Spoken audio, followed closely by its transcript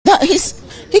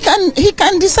he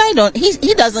can decide on.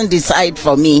 He doesn't decide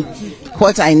for me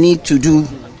what I need to do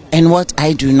and what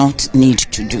I do not need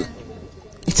to do.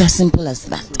 It's as simple as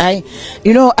that. I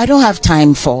don't have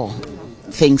time for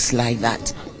things like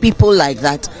that. People like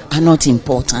that are not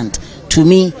important to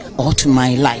me or to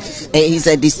my life. It's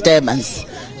a disturbance.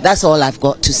 That's all I've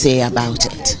got to say about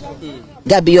it.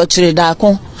 Gabby, Otchere,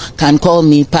 Darko can call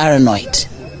me paranoid.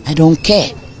 I don't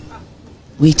care.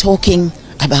 We're talking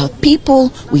about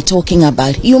people. We're talking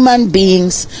about human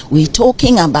beings. We're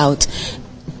talking about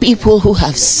people who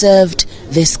have served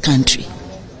this country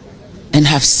and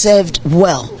have served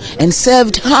well and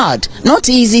served hard. Not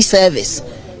easy service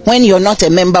when you're not a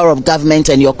member of government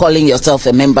and you're calling yourself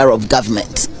a member of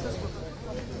government.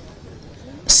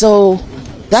 So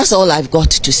that's all I've got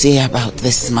to say about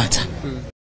this matter.